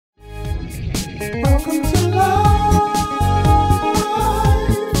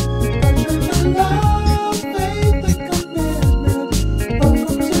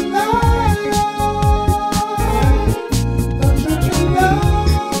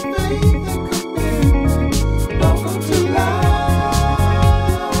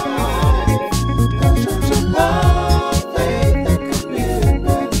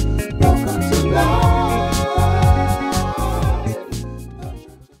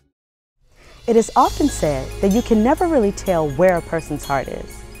It is often said that you can never really tell where a person's heart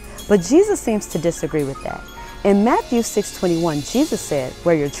is. But Jesus seems to disagree with that. In Matthew 6:21, Jesus said,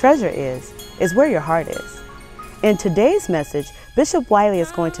 "Where your treasure is where your heart is." In today's message, Bishop Wiley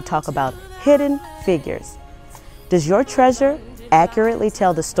is going to talk about hidden figures. Does your treasure accurately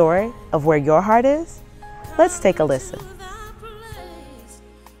tell the story of where your heart is? Let's take a listen.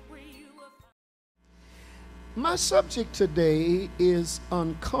 My subject today is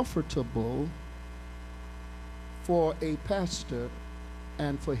uncomfortable for a pastor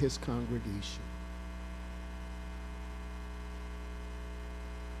and for his congregation.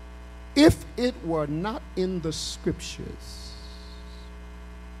 If it were not in the scriptures,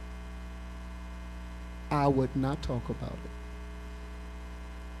 I would not talk about it.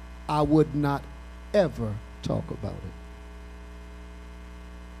 I would not ever talk about it.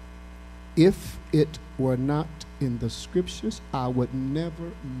 If it were not in the scriptures, I would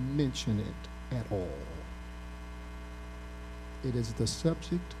never mention it at all. It is the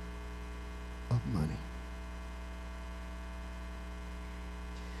subject of money.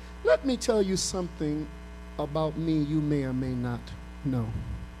 Let me tell you something about me you may or may not know.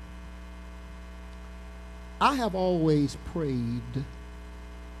 I have always prayed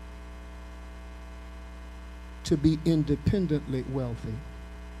to be independently wealthy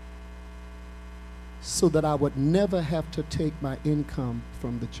so that I would never have to take my income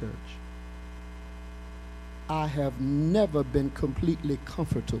from the church. I have never been completely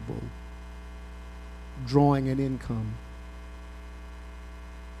comfortable drawing an income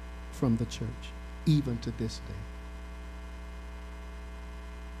from the church, even to this day.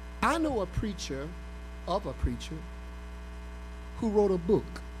 I know a preacher who wrote a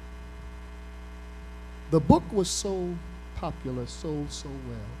book. The book was so popular, sold so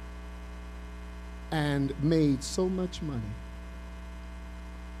well, and made so much money.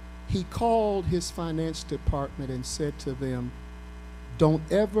 He called his finance department and said to them, "Don't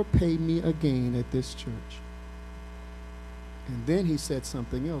ever pay me again at this church." And then he said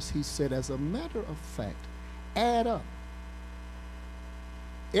something else. He said, "As a matter of fact, add up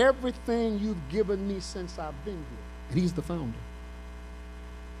everything you've given me since I've been here." And he's the founder.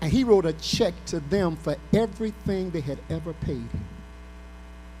 And he wrote a check to them for everything they had ever paid him.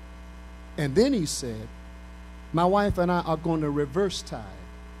 And then he said, "My wife and I are going to reverse tithe.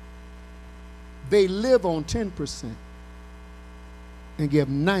 They live on 10% and give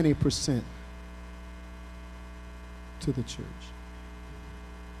 90% to the church."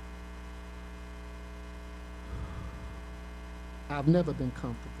 I've never been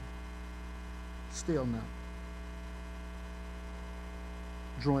comfortable, still not,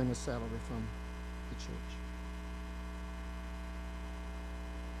 drawing a salary from the church.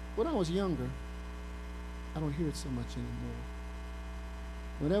 When I was younger, I don't hear it so much anymore.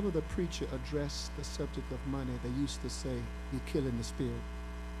 Whenever the preacher addressed the subject of money, they used to say, "You're killing the spirit."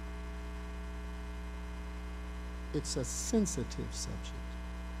 It's a sensitive subject.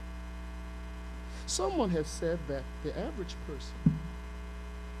 Someone has said that the average person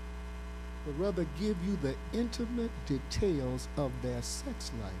would rather give you the intimate details of their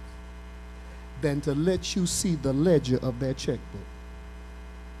sex life than to let you see the ledger of their checkbook.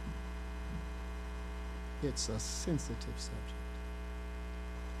 It's a sensitive subject.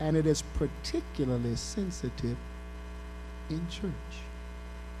 And it is particularly sensitive in church.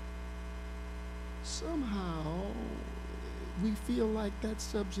 Somehow, we feel like that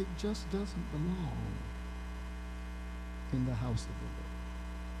subject just doesn't belong in the house of the Lord.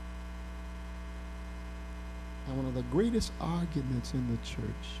 And one of the greatest arguments in the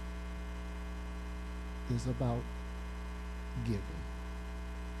church is about giving.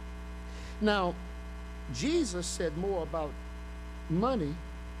 Now, Jesus said more about money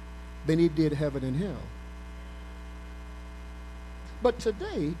than he did heaven and hell. But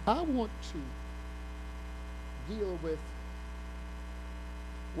today, I want to deal with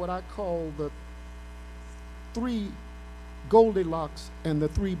what I call the three Goldilocks and the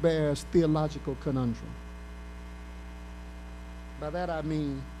three bears theological conundrum. By that I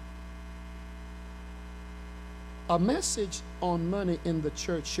mean a message on money in the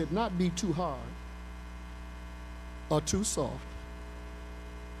church should not be too hard or too soft,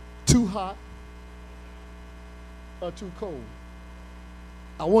 too hot or too cold.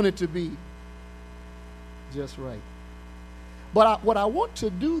 I want it to be just right. But what I want to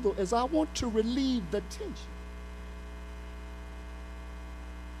do, though, is I want to relieve the tension.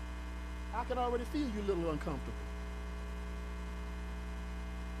 I can already feel you a little uncomfortable.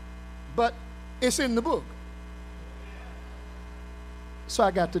 But it's in the book. So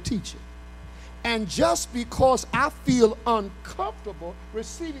I got to teach it. And just because I feel uncomfortable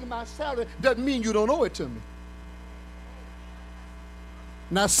receiving my salary doesn't mean you don't owe it to me.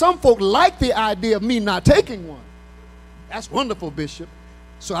 Now, some folk like the idea of me not taking one. That's wonderful, Bishop.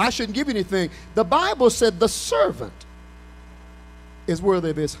 So I shouldn't give you anything. The Bible said the servant is worthy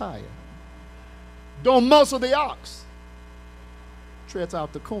of his hire. Don't muzzle the ox. Treads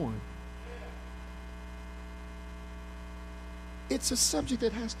out the corn. It's a subject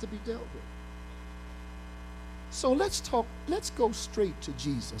that has to be dealt with. So let's go straight to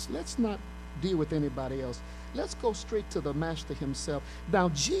Jesus. Let's not deal with anybody else. Let's go straight to the Master himself. Now,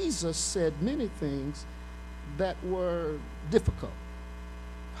 Jesus said many things that were difficult,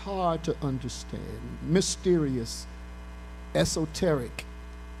 hard to understand, mysterious, esoteric,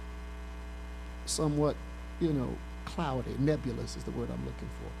 somewhat, cloudy, nebulous is the word I'm looking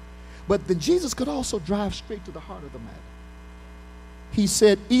for. But then Jesus could also drive straight to the heart of the matter. He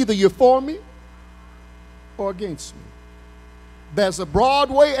said, either you're for me or against me. There's a broad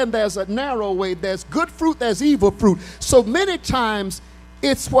way and there's a narrow way. There's good fruit, there's evil fruit. So many times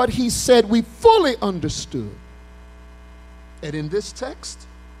it's what he said we fully understood. And in this text,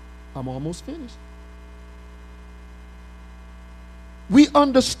 I'm almost finished. We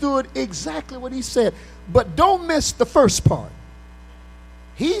understood exactly what he said. But don't miss the first part.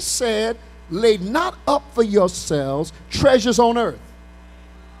 He said, lay not up for yourselves treasures on earth.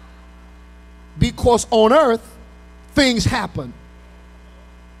 Because on earth, things happen.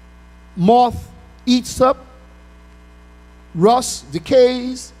 Moth eats up, rust,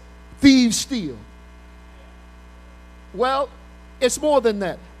 decays, thieves steal. Well, it's more than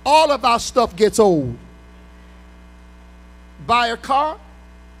that. All of our stuff gets old. Buy a car,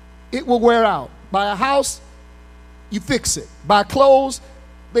 it will wear out. Buy a house, you fix it. Buy clothes,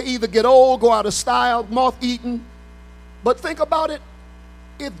 they either get old, go out of style, moth-eaten. But think about it.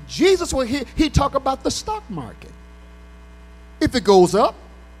 If Jesus were here, he'd talk about the stock market. If it goes up,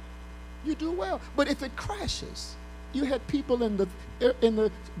 you do well. But if it crashes, you had people in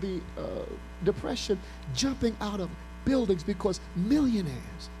the Depression jumping out of buildings because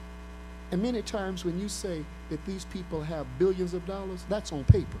millionaires. And many times when you say that these people have billions of dollars, that's on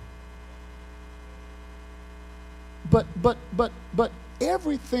paper. But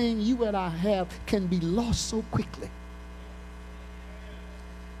everything you and I have can be lost so quickly.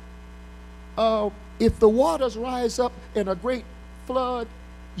 If the waters rise up in a great flood,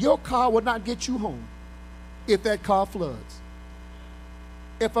 your car will not get you home if that car floods.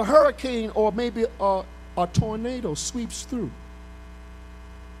 If a hurricane or maybe a tornado sweeps through,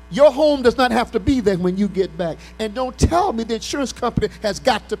 your home does not have to be there when you get back. And don't tell me the insurance company has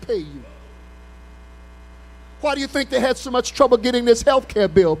got to pay you. Why do you think they had so much trouble getting this health care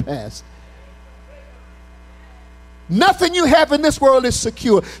bill passed? Nothing you have in this world is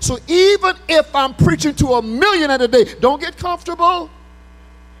secure. So even if I'm preaching to 1 million a day, don't get comfortable.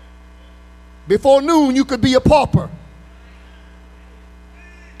 Before noon, you could be a pauper.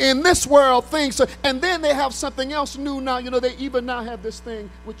 In this world, things are, and then they have something else new now. They even now have this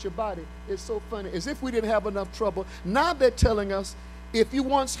thing with your body. It's so funny. As if we didn't have enough trouble. Now they're telling us if you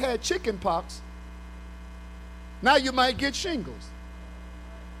once had chicken pox, now you might get shingles.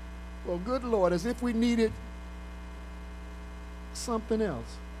 Well, good Lord, as if we needed something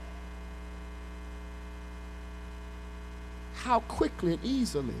else. How quickly and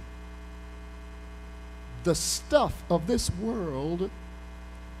easily the stuff of this world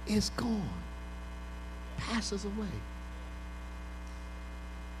is gone, passes away.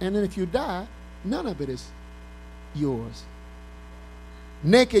 And then if you die, none of it is yours.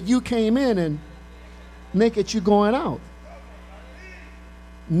 Naked you came in and naked you going out.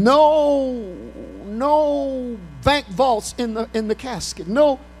 No bank vaults in the casket.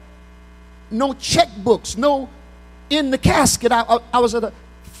 No checkbooks. No in the casket. I was at a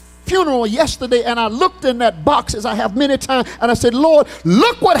funeral yesterday and I looked in that box, as I have many times, and I said, Lord,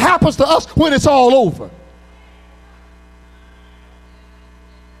 look what happens to us when it's all over.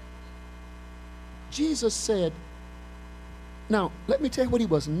 Jesus said, now let me tell you what he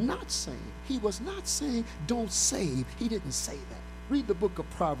was not saying. He was not saying don't save. He didn't say that. Read the book of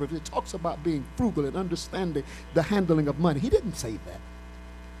Proverbs. It talks about being frugal and understanding the handling of money. He didn't say that.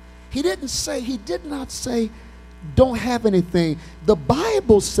 He did not say don't have anything. The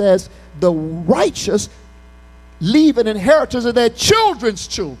Bible says the righteous leave an inheritance of their children's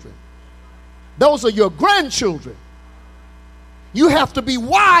children. Those are your grandchildren. You have to be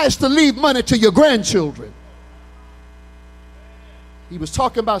wise to leave money to your grandchildren. He was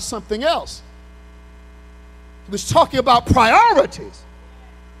talking about something else. He was talking about priorities.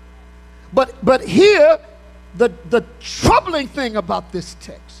 But here, the troubling thing about this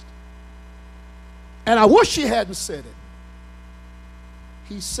text And I wish he hadn't said it.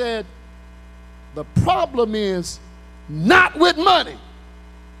 He said, the problem is not with money.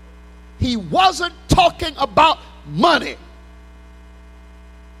 He wasn't talking about money.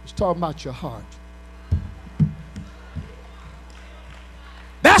 He's talking about your heart.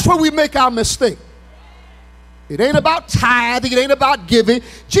 That's where we make our mistake. It ain't about tithing. It ain't about giving.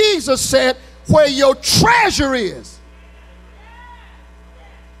 Jesus said, where your treasure is.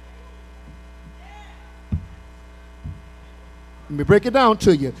 Let me break it down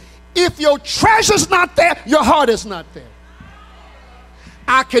to you. If your treasure's not there, your heart is not there.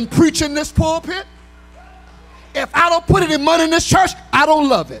 I can preach in this pulpit. If I don't put any money in this church, I don't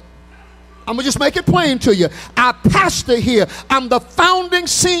love it. I'm going to just make it plain to you. I pastor here. I'm the founding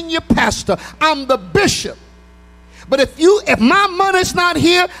senior pastor. I'm the bishop. But if my money's not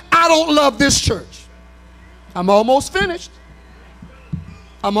here, I don't love this church. I'm almost finished.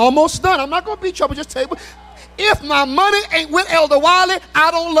 I'm almost done. I'm not going to beat you up. I'll just tell you. If my money ain't with Elder Wiley,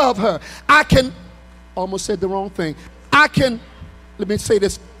 I don't love her. I can, almost said the wrong thing. I can, let me say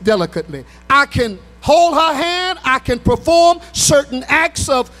this delicately. I can hold her hand. I can perform certain acts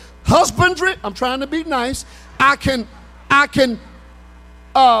of husbandry. I'm trying to be nice. I can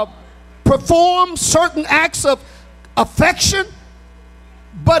perform certain acts of affection.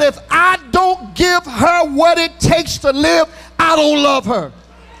 But if I don't give her what it takes to live, I don't love her.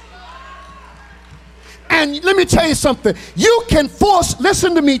 And let me tell you something. You can force,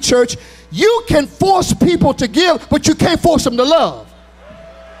 listen to me, church. You can force people to give, but you can't force them to love.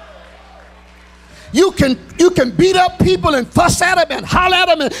 You can beat up people and fuss at them and holler at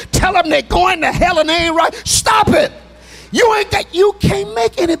them and tell them they're going to hell and they ain't right. Stop it. You can't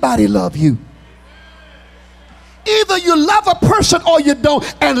make anybody love you. Either you love a person or you don't,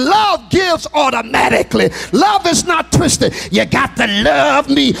 and love gives automatically. Love is not twisted. You got to love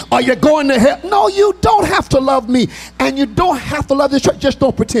me or you're going to hell. No, you don't have to love me, and you don't have to love this church. Just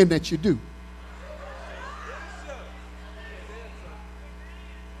don't pretend that you do.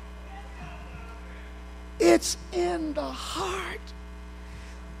 It's in the heart.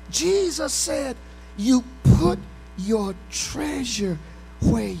 Jesus said, you put your treasure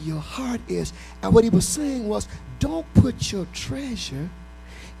where your heart is. And what he was saying was, don't put your treasure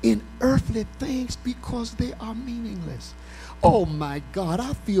in earthly things because they are meaningless. Oh my God,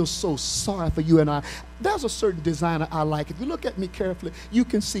 I feel so sorry for you and I. There's a certain designer I like. If you look at me carefully, you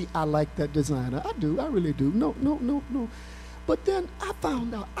can see I like that designer. I do, I really do. No. But then I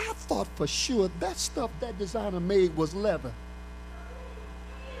found out, I thought for sure that stuff that designer made was leather.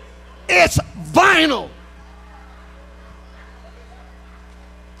 It's vinyl.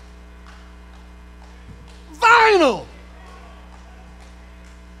 Vinyl.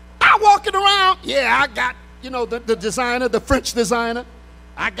 I walking around, yeah, I got, the designer, the French designer.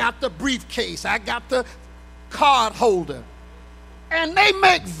 I got the briefcase. I got the card holder. And they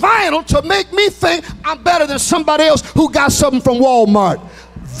make vinyl to make me think I'm better than somebody else who got something from Walmart.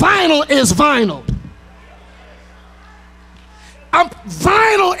 Vinyl is vinyl.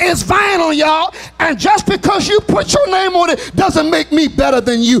 Vinyl is vinyl, y'all. And just because you put your name on it doesn't make me better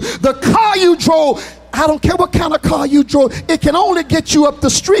than you. The car you drove, I don't care what kind of car you drove, it can only get you up the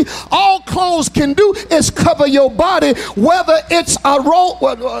street. All clothes can do is cover your body, whether it's a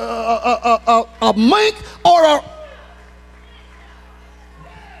mink or a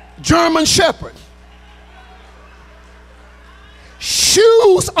German Shepherd.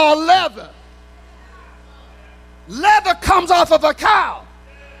 Shoes are leather. Leather comes off of a cow.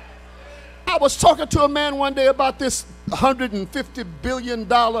 I was talking to a man one day about this $150 billion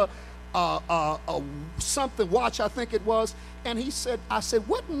something watch, I think it was, and I said,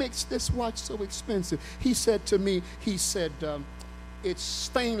 what makes this watch so expensive? He said to me, it's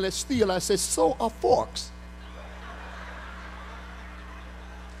stainless steel. I said, so are forks.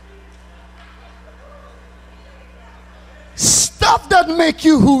 Stuff doesn't make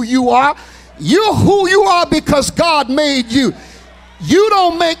you who you are. You're who you are because God made you. You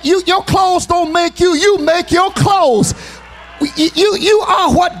don't make you. Your clothes don't make you. You make your clothes. You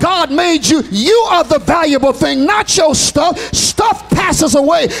are what God made you. You are the valuable thing, not your stuff. Stuff passes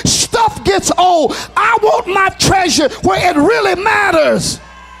away. Stuff gets old. I want my treasure where it really matters.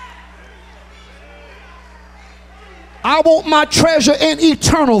 I want my treasure in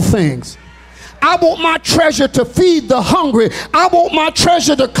eternal things. I want my treasure to feed the hungry. I want my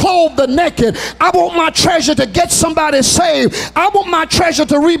treasure to clothe the naked. I want my treasure to get somebody saved. I want my treasure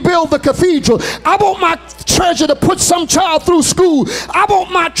to rebuild the cathedral. I want my treasure to put some child through school. I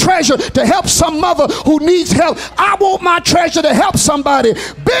want my treasure to help some mother who needs help. I want my treasure to help somebody.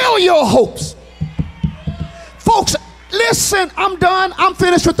 Build your hopes. Folks, Listen, I'm done. I'm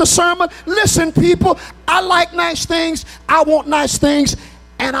finished with the sermon. Listen, people, I like nice things. I want nice things,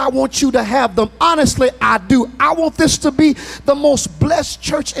 and I want you to have them. Honestly, I do. I want this to be the most blessed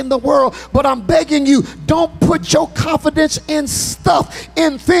church in the world, but I'm begging you, don't put your confidence in stuff,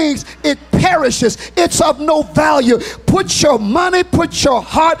 in things. It perishes. It's of no value. Put your money, put your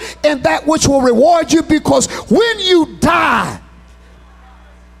heart in that which will reward you, because when you die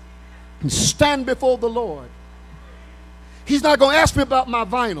and stand before the Lord, He's not going to ask me about my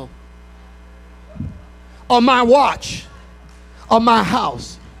vinyl or my watch or my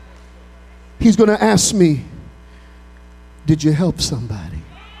house. He's going to ask me, did you help somebody?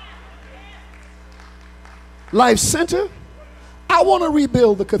 Life Center, I want to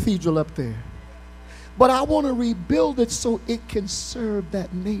rebuild the cathedral up there. But I want to rebuild it so it can serve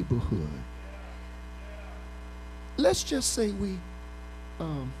that neighborhood. Let's just say we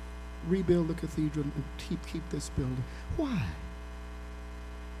rebuild the cathedral and keep this building. Why?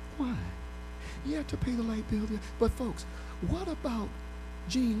 Why? You have to pay the light bill. But folks, what about,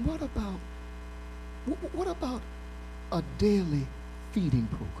 Gene, what about a daily feeding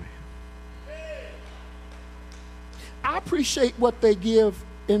program? I appreciate what they give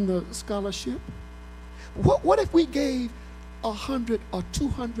in the scholarship. What if we gave $100,000 or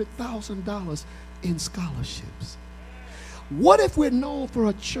 $200,000 in scholarships? What if we're known for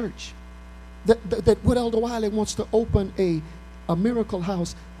a church that what Elder Wiley wants to open a miracle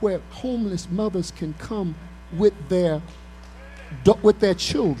house where homeless mothers can come with their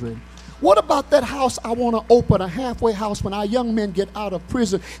children? What about that house I want to open, a halfway house, when our young men get out of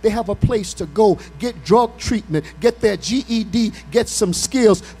prison, they have a place to go, get drug treatment, get their GED, get some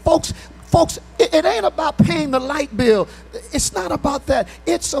skills. Folks, it ain't about paying the light bill. It's not about that.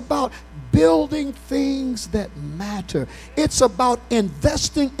 It's about building things that matter. It's about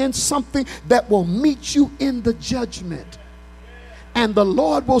investing in something that will meet you in the judgment. And the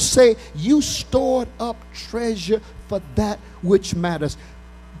Lord will say, you stored up treasure for that which matters.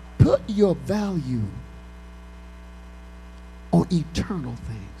 Put your value on eternal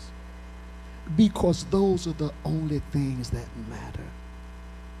things, because those are the only things that matter.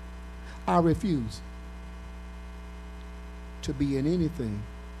 I refuse to be in anything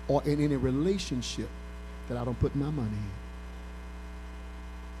or in any relationship that I don't put my money in.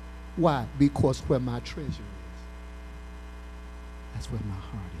 Why? Because where my treasure is, that's where my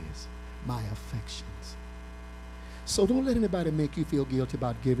heart is, my affections. So don't let anybody make you feel guilty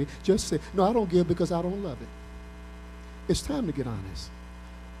about giving. Just say, no, I don't give because I don't love it. It's time to get honest.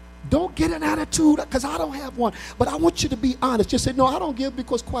 Don't get an attitude because I don't have one. But I want you to be honest. Just say, no, I don't give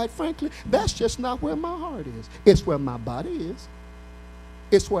because, quite frankly, that's just not where my heart is. It's where my body is.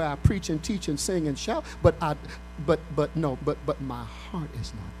 It's where I preach and teach and sing and shout. But my heart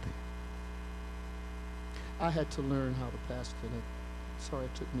is not there. I had to learn how to pastor. Sorry,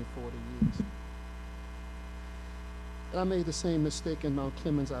 it took me 40 years. I made the same mistake in Mount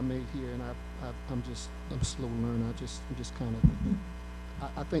Clemens I made here, and I'm a slow learner. I'm just kind of.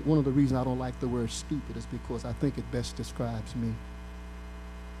 I think one of the reasons I don't like the word stupid is because I think it best describes me.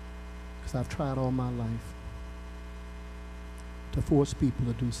 Because I've tried all my life to force people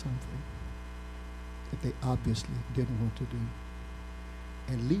to do something that they obviously didn't want to do.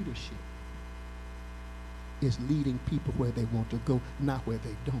 And leadership is leading people where they want to go, not where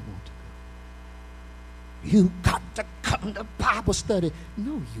they don't want to go. You got to come to Bible study.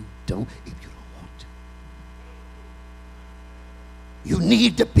 No, you don't, if you don't want to. You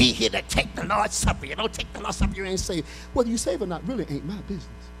need to be here to take the Lord's Supper. You don't take the Lord's Supper, you ain't saved. Whether you save or not really ain't my business,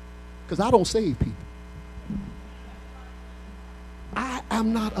 because I don't save people. I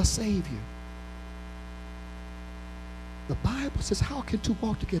am not a savior. The Bible says, how can two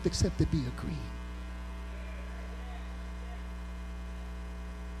walk together except they be agreed?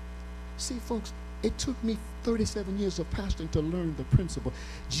 See, folks, it took me 37 years of pastoring to learn the principle.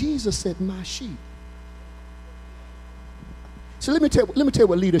 Jesus said, my sheep. So let me tell you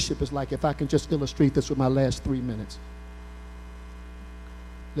what leadership is like, if I can just illustrate this with my last 3 minutes.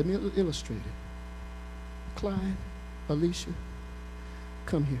 Let me illustrate it. Clyde, Alicia,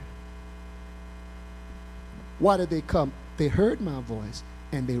 come here. Why did they come? They heard my voice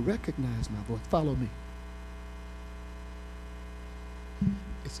and they recognized my voice. Follow me.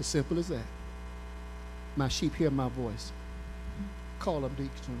 It's as simple as that. My sheep hear my voice. Call them,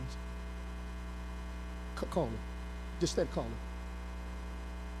 Deacon Jones. Call them. Just that, call them.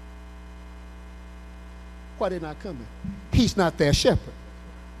 Why they not coming? He's not their shepherd.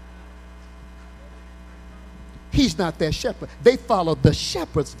 He's not their shepherd. They follow the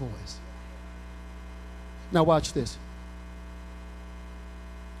shepherd's voice. Now watch this.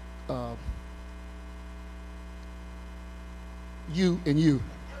 you and you.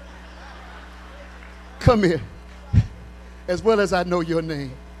 Come here. As well as I know your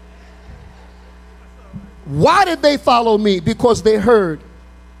name. Why did they follow me? Because they heard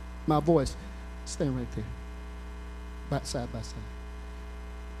my voice. Stand right there. Side by side.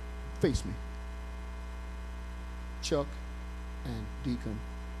 Face me. Chuck and Deacon.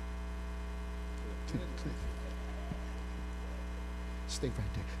 Stay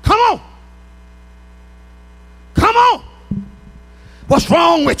right there. Come on. Come on. What's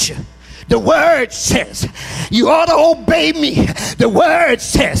wrong with you? The word says you ought to obey me. The word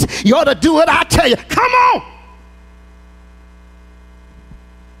says you ought to do what I tell you. Come on.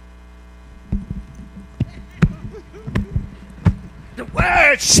 The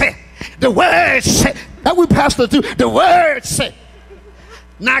word said. The word said. That we pastors do. The word said.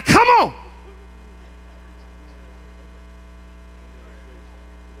 Now come on.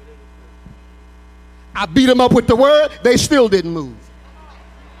 I beat them up with the word. They still didn't move.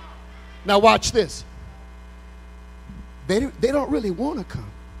 Now watch this. They don't really want to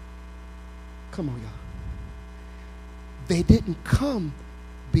come. Come on, y'all. They didn't come.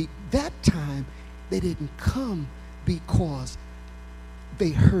 That time, they didn't come because they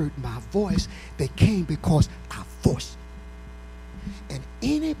heard my voice. They came because I forced. And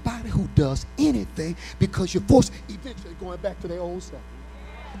anybody who does anything because you're forced, eventually going back to their old self.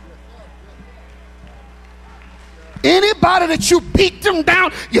 Anybody that you beat them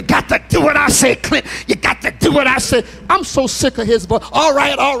down, you got to do what I say, Clint. You got to do what I say. I'm so sick of his voice. All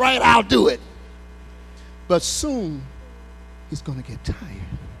right, I'll do it. But soon, he's going to get tired.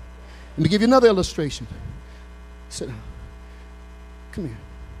 Let me give you another illustration. Sit down. Come here.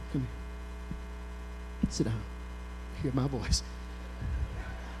 Come here. Sit down. Hear my voice.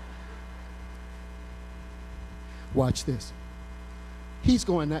 Watch this. He's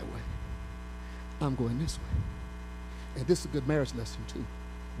going that way. I'm going this way. And this is a good marriage lesson too.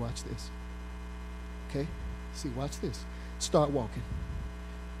 Watch this. Okay? See, watch this. Start walking.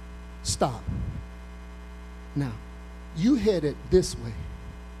 Stop. Now, you headed this way.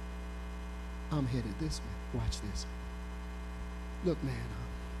 I'm headed this way. Watch this. Look, man.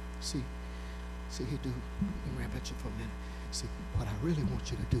 See here, dude. Let me rap at you for a minute. See, what I really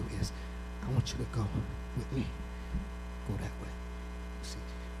want you to do is, I want you to go with me. Go that way. See,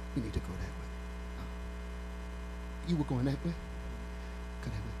 we need to go that way. You were going that way?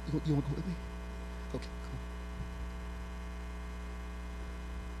 Go that way. You want to go with me? Okay,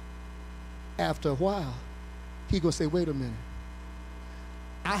 cool. After a while, he going to say, wait a minute.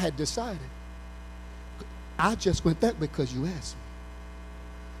 I had decided. I just went that way because you asked me.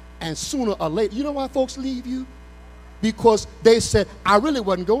 And sooner or later, you know why folks leave you? Because they said, I really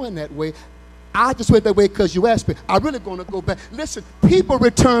wasn't going that way. I just went that way because you asked me. I'm really going to go back. Listen, people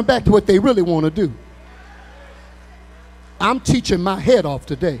return back to what they really want to do. I'm teaching my head off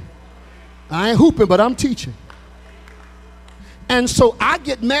today. I ain't hooping, but I'm teaching. And so I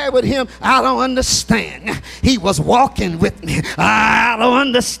get married with him. I don't understand. He was walking with me. I don't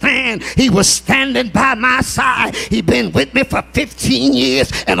understand. He was standing by my side. He been with me for 15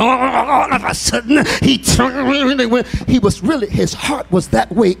 years. And all of a sudden, he turned and went. His heart was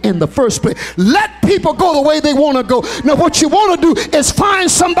that way in the first place. Let people go the way they want to go. Now, what you want to do is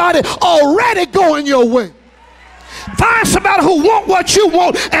find somebody already going your way. Find somebody who want what you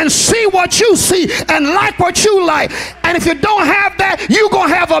want and see what you see and like what you like. And if you don't have that, you're going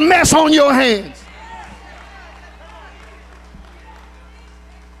to have a mess on your hands.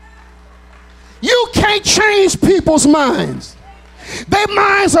 You can't change people's minds. Their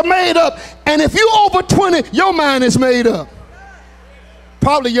minds are made up. And if you're over 20, your mind is made up.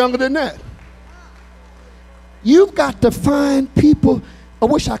 Probably younger than that. You've got to find people. I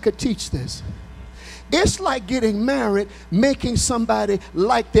wish I could teach this. It's like getting married, making somebody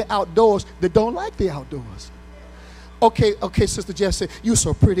like the outdoors that don't like the outdoors. Okay, Sister Jessie, you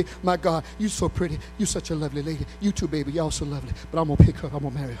so pretty. My God, you so pretty. You such a lovely lady. You too, baby, y'all so lovely. But I'm going to pick her. I'm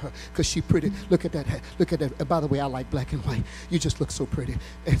going to marry her because she pretty. Look at that hat. Look at that. And by the way, I like black and white. You just look so pretty.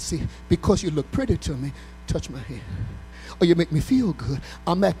 And see, because you look pretty to me, touch my hand. Or you make me feel good.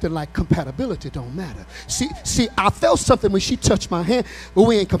 I'm acting like compatibility don't matter. See, I felt something when she touched my hand, but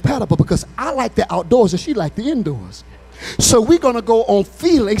we ain't compatible because I like the outdoors and she like the indoors. So we're going to go on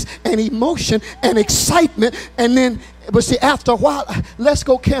feelings and emotion and excitement. And then, but see, after a while, let's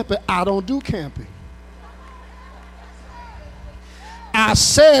go camping. I don't do camping. I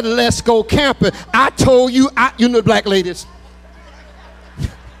said, let's go camping. I told you, you know, black ladies.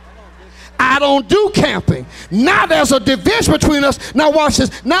 I don't do camping. Now there's a division between us. Now watch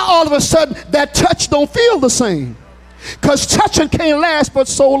this. Now all of a sudden that touch don't feel the same. Because touching can't last but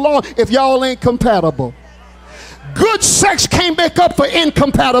so long if y'all ain't compatible. Good sex can't make up for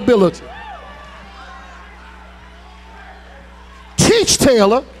incompatibility. Teach,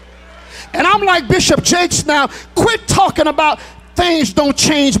 Taylor. And I'm like Bishop Jakes now. Quit talking about things don't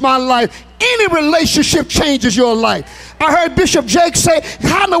change my life. Any relationship changes your life. I heard Bishop Jakes say,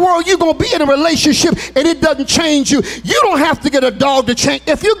 how in the world you going to be in a relationship and it doesn't change you? You don't have to get a dog to change.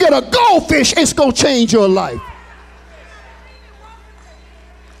 If you get a goldfish, it's going to change your life.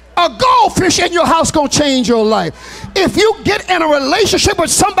 A goldfish in your house going to change your life. If you get in a relationship with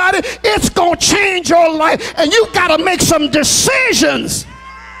somebody, it's going to change your life. And you got to make some decisions.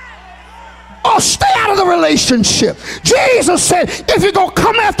 Or stay out of the relationship. Jesus said, if you're going to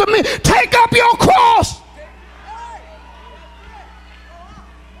come after me, take up your cross.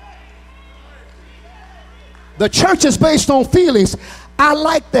 The church is based on feelings. I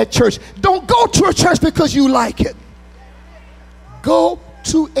like that church. Don't go to a church because you like it. Go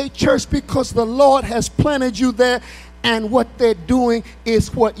to a church because the Lord has planted you there, and what they're doing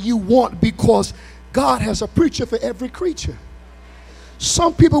is what you want, because God has a preacher for every creature.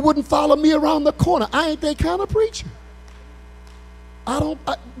 Some people wouldn't follow me around the corner. I ain't that kind of preacher.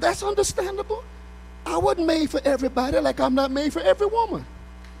 That's understandable. I wasn't made for everybody, like I'm not made for every woman.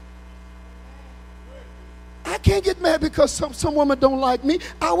 I can't get mad because some women don't like me.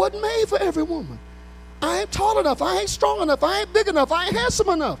 I wasn't made for every woman. I ain't tall enough. I ain't strong enough. I ain't big enough. I ain't handsome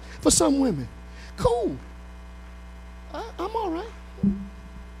enough for some women. Cool. I'm all right.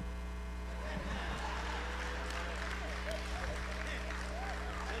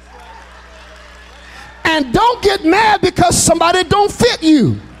 And don't get mad because somebody don't fit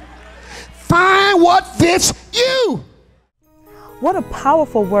you. Find what fits you. What a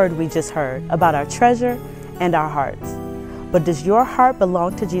powerful word we just heard about our treasure and our hearts. But does your heart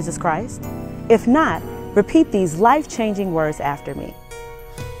belong to Jesus Christ? If not, repeat these life-changing words after me.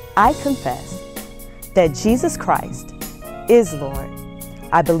 I confess that Jesus Christ is Lord.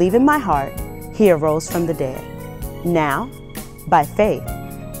 I believe in my heart He arose from the dead. Now, by faith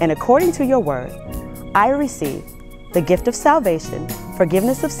and according to your word, I receive the gift of salvation,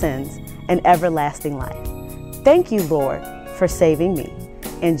 forgiveness of sins, and everlasting life. Thank you, Lord, for saving me.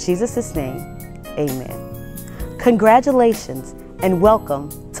 In Jesus' name, amen. Congratulations and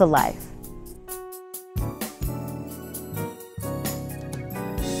welcome to life.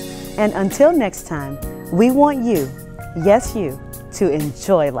 And until next time, we want you, yes you, to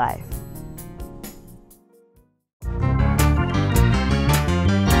enjoy life.